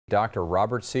Dr.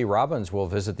 Robert C. Robbins will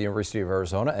visit the University of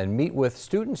Arizona and meet with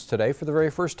students today for the very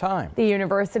first time. The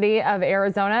University of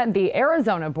Arizona, the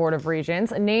Arizona Board of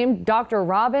Regents, named Dr.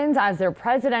 Robbins as their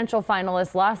presidential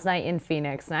finalist last night in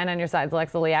Phoenix. 9 on your side's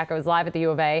Alexa Liaco is live at the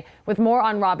U of A with more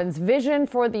on Robbins' vision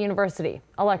for the university.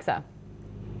 Alexa.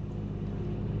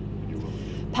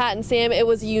 Pat and Sam, it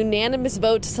was a unanimous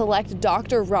vote to select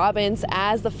Dr. Robbins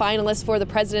as the finalist for the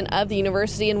president of the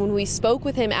university. And when we spoke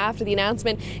with him after the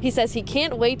announcement, he says he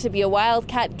can't wait to be a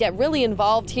Wildcat, get really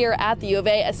involved here at the U of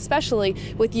A, especially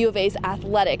with U of A's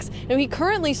athletics. Now, he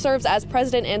currently serves as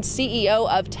president and CEO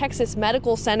of Texas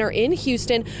Medical Center in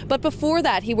Houston. But before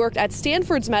that, he worked at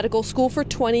Stanford's medical school for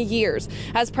 20 years.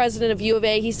 As president of U of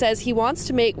A, he says he wants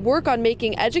to work on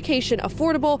making education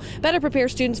affordable, better prepare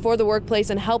students for the workplace,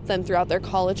 and help them throughout their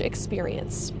college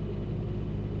experience.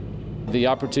 The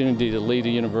opportunity to lead a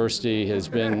university has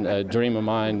been a dream of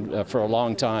mine for a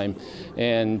long time,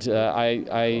 and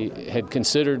I had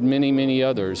considered many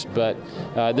others, but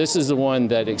this is the one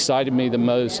that excited me the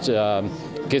most.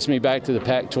 Gets me back to the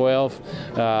Pac-12.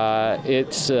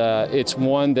 It's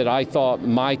one that I thought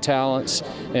my talents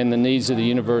and the needs of the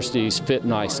universities fit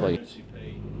nicely.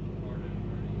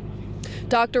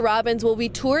 Dr. Robbins will be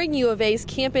touring U of A's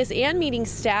campus and meeting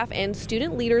staff and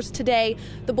student leaders today.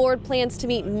 The board plans to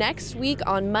meet next week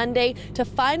on Monday to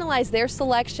finalize their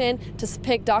selection to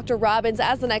pick Dr. Robbins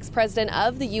as the next president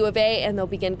of the U of A, and they'll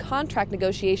begin contract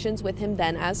negotiations with him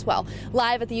then as well.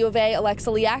 Live at the U of A, Alexa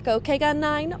Liaco, KGUN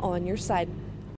 9 on your side.